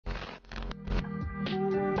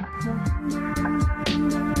Welcome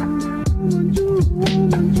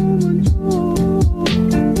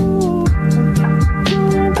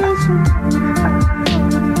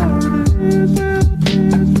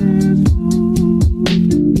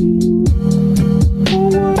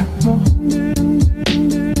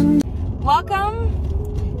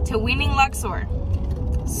to Weaning Luxor.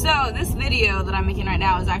 So this video that I'm making right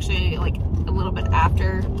now is actually like a little bit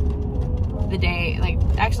after the day. Like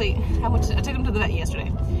actually, I took him to the vet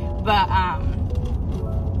yesterday, but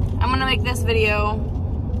I'm gonna make this video,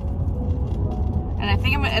 and I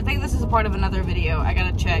think this is a part of another video. I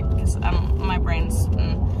gotta check because my brain's.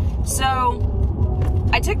 So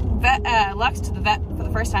I took Lux to the vet for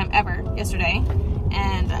the first time ever yesterday,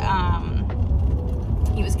 and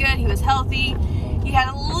he was good. He was healthy. He had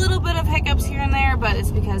a little bit of hiccups here and there, but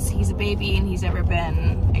it's because he's a baby and he's never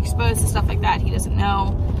been exposed to stuff like that. He doesn't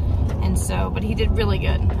know. And so, but he did really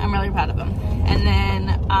good. I'm really proud of him. And then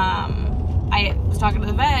I was talking to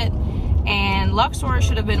the vet, and Luxor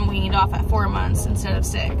should have been weaned off at 4 months instead of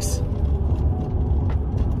 6.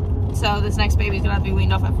 So this next baby's gonna have to be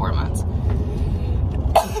weaned off at 4 months.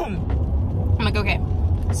 I'm like, okay.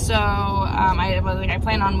 So I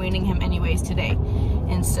plan on weaning him anyways today.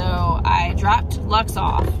 And so I dropped Lux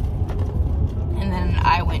off, and then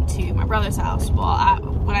I went to my brother's house. Well,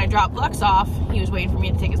 when I dropped Lux off, he was waiting for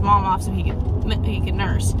me to take his mom off so he could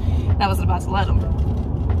nurse. And I wasn't about to let him.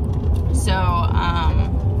 So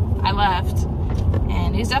I left,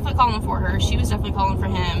 and he was definitely calling for her. She was definitely calling for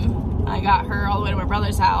him. I got her all the way to my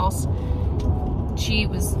brother's house. She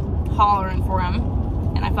was hollering for him,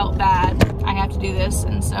 and I felt bad. I have to do this,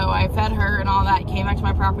 and so I fed her and all that. Came back to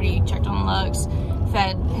my property, checked on Lux,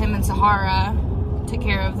 fed him and Sahara, took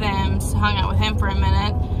care of them, hung out with him for a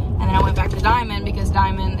minute, and then I went back to Diamond because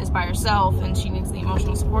Diamond is by herself and she needs the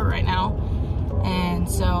emotional support right now. And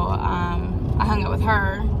so I hung out with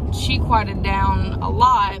her. She quieted down a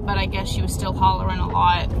lot, but I guess she was still hollering a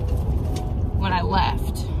lot when I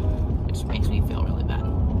left, which makes me feel really bad.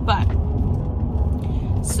 But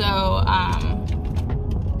so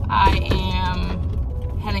I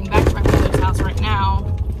am heading back to my brother's house right now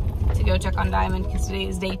to go check on Diamond because today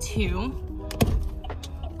is day 2.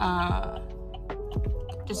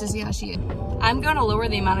 Just to see how she is. I'm going to lower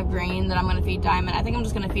the amount of grain that I'm going to feed Diamond. I think I'm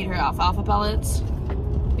just going to feed her alfalfa pellets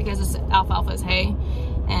because alfalfa is hay,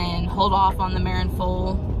 and hold off on the Marin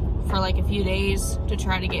Full for like a few days to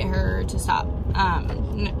try to get her to stop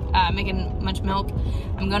making much milk.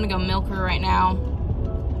 I'm going to go milk her right now,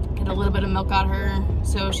 get a little bit of milk out of her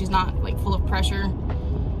so she's not like full of pressure,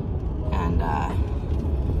 and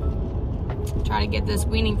try to get this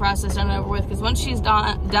weaning process done over with, because once she's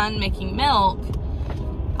done making milk,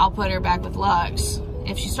 I'll put her back with Lux.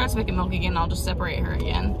 If she starts making milk again, I'll just separate her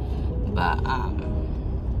again. But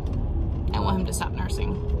I want him to stop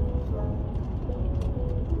nursing.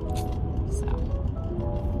 So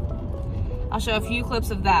I'll show a few clips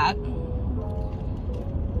of that.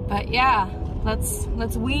 But yeah, let's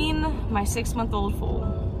wean my 6-month-old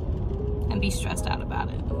foal and be stressed out about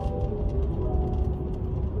it.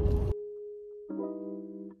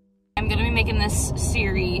 I'm gonna be making this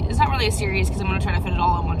series. It's not really a series because I'm gonna try to fit it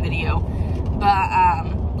all in one video. But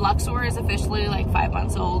Luxor is officially like 5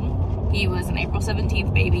 months old. He was an April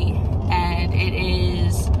 17th baby, and it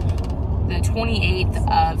is the 28th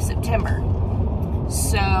of September.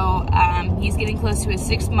 So he's getting close to his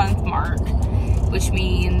 6-month mark, which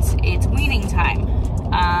means it's weaning time.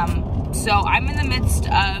 So I'm in the midst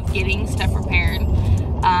of getting stuff prepared.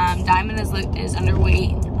 Diamond is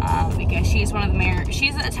underweight because she's one of the mare.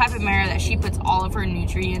 She's the type of mare that she puts all of her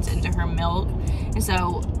nutrients into her milk, and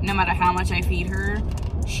so no matter how much I feed her,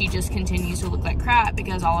 she just continues to look like crap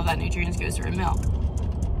because all of that nutrients goes to her milk.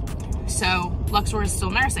 So Luxor is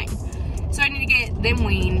still nursing, so I need to get them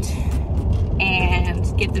weaned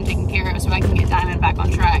and get them taken care of so I can get Diamond back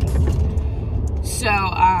on track. So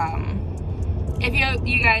if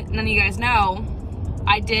none of you guys know,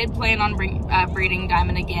 I did plan on breeding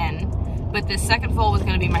Diamond again, but this second foal was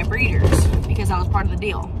going to be my breeder's because that was part of the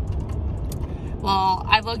deal. Well,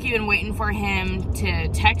 I've low-key been waiting for him to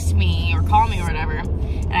text me or call me or whatever,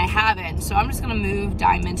 and I haven't, so I'm just going to move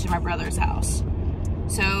Diamond to my brother's house.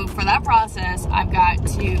 So for that process, I've got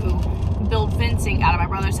to build fencing out of my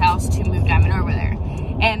brother's house to move Diamond over there.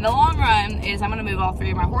 And the long run is I'm going to move all 3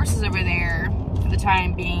 of my horses over there for the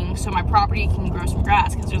time being so my property can grow some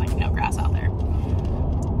grass because there's like no grass out there.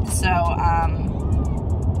 So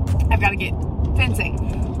I've got to get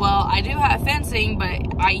fencing. Well, I do have fencing, but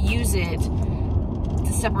I use it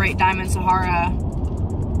to separate Diamond and Sahara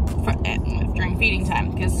during feeding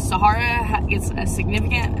time, because Sahara gets a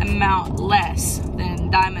significant amount less than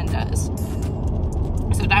Diamond does.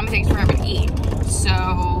 So So Diamond takes forever to eat. So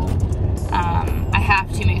I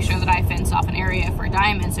have to make sure that I fence off an area for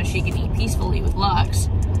Diamond so she can eat peacefully with Lux.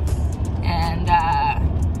 And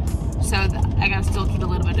so I gotta still keep a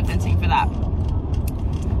little bit of fencing for that.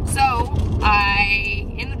 So I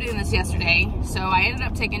ended up doing this yesterday. So I ended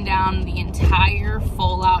up taking down the entire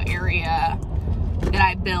full out area that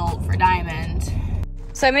I built for Diamond.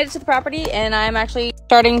 So I made it to the property, and I'm actually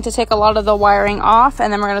starting to take a lot of the wiring off,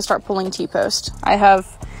 and then we're gonna start pulling T-post. I have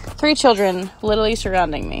 3 children literally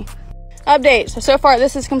surrounding me. Update, so far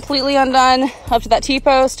this is completely undone up to that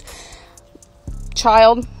T-post.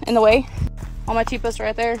 Child in the way. All my T-posts are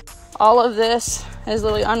right there. All of this is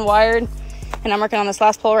literally unwired, and I'm working on this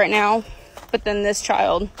last pole right now, but then this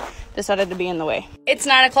child decided to be in the way. It's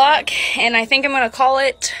 9 o'clock, and I think I'm gonna call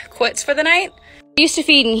it quits for the night. I used to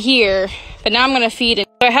feed in here, but now I'm gonna feed in.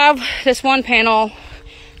 So I have this one panel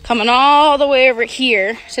coming all the way over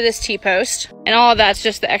here to this T-post, and all of that's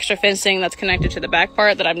just the extra fencing that's connected to the back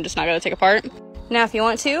part that I'm just not gonna take apart. Now, if you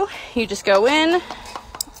want to, you just go in,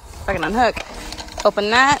 if I can unhook,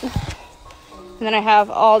 open that, and then I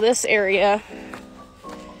have all this area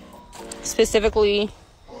specifically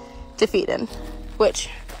to feed in, which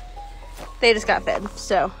they just got fed,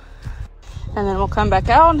 so. And then we'll come back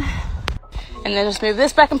out, and then just move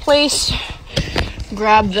this back in place,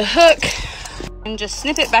 grab the hook, and just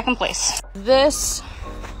snip it back in place. This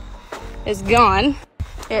is gone.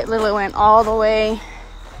 It literally went all the way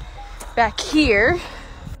back here,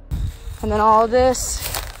 and then all this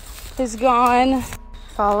is gone.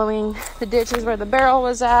 Following the ditches where the barrel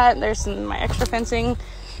was at, there's some of my extra fencing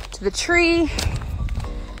to the tree,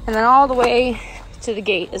 and then all the way to the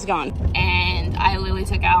gate is gone. And I literally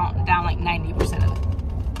took down like 90% of it,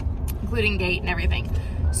 including gate and everything.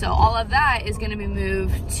 So all of that is gonna be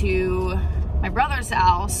moved to my brother's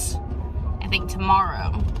house, I think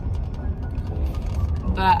tomorrow.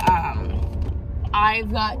 But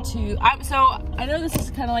I've got to, so I know this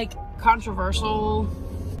is kind of like controversial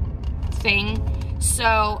thing.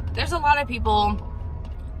 So there's a lot of people,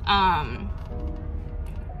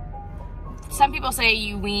 some people say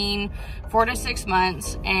you wean 4 to 6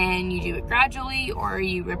 months and you do it gradually, or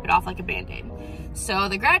you rip it off like a Band-Aid. So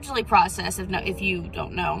the gradually process, if you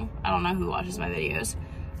don't know, I don't know who watches my videos.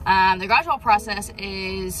 The gradual process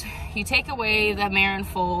is you take away the mare and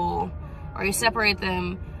foal, or you separate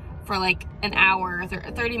them for like an hour,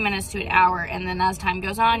 30 minutes to an hour, and then as time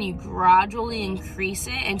goes on, you gradually increase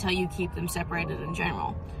it until you keep them separated in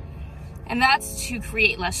general. And that's to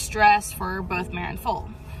create less stress for both mare and foal.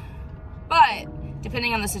 But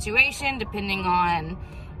depending on the situation, depending on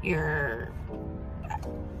your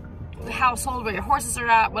household, where your horses are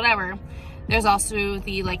at, whatever, there's also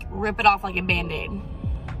the like rip it off like a Band-Aid.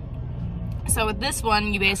 So with this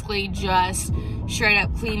one, you basically just straight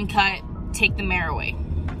up clean cut, take the mare away.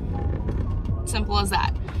 Simple as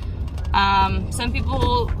that. Some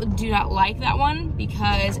people do not like that one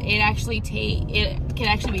because it can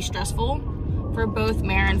actually be stressful for both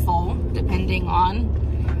mare and foal, depending on.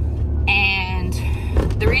 And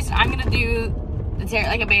the reason I'm gonna do the tear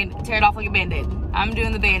it off like a Band-Aid. I'm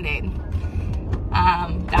doing the Band-Aid.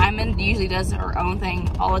 Diamond usually does her own thing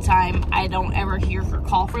all the time. I don't ever hear her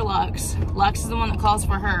call for Lux. Lux is the one that calls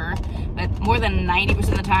for her, but more than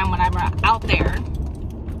 90% of the time when I'm out there,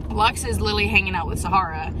 Lux is literally hanging out with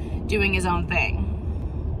Sahara, doing his own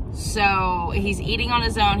thing. So he's eating on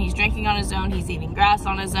his own, he's drinking on his own, he's eating grass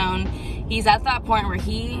on his own. He's at that point where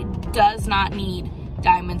he does not need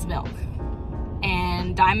Diamond's milk.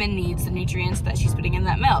 And Diamond needs the nutrients that she's putting in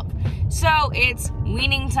that milk. So it's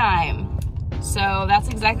weaning time. So that's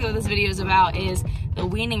exactly what this video is about, is the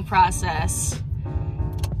weaning process.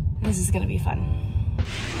 This is gonna be fun.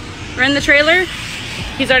 We're in the trailer.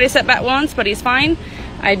 He's already set back once, but he's fine.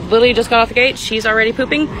 I literally just got off the gate. She's already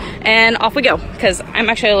pooping, and off we go, because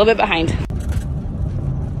I'm actually a little bit behind.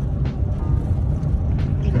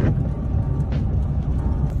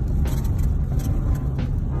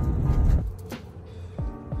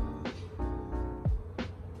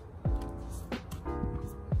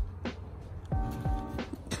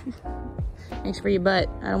 Thanks for your butt.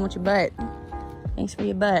 I don't want your butt. Thanks for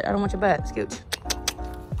your butt. I don't want your butt. Scooch.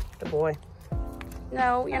 Good boy.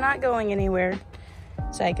 No, you're not going anywhere,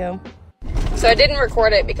 psycho. So I didn't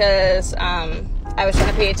record it because I was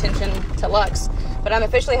trying to pay attention to Lux, but I'm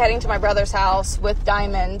officially heading to my brother's house with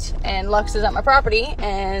Diamond, and Lux is at my property,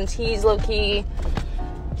 and he's low-key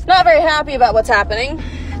not very happy about what's happening.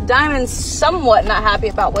 Diamond's somewhat not happy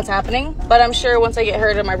about what's happening, but I'm sure once I get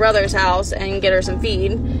her to my brother's house and get her some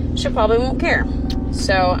feed, she probably won't care.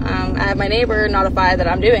 So I have my neighbor notified that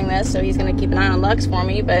I'm doing this, so he's gonna keep an eye on Lux for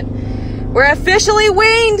me, but we're officially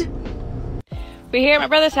weaned. We're here at my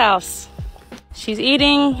brother's house. She's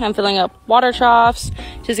eating. I'm filling up water troughs.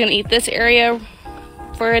 She's gonna eat this area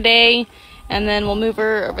for a day, and then we'll move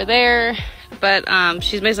her over there. But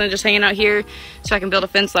she's basically just hanging out here so I can build a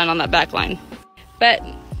fence line on that back line. But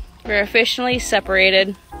we're officially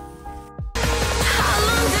separated.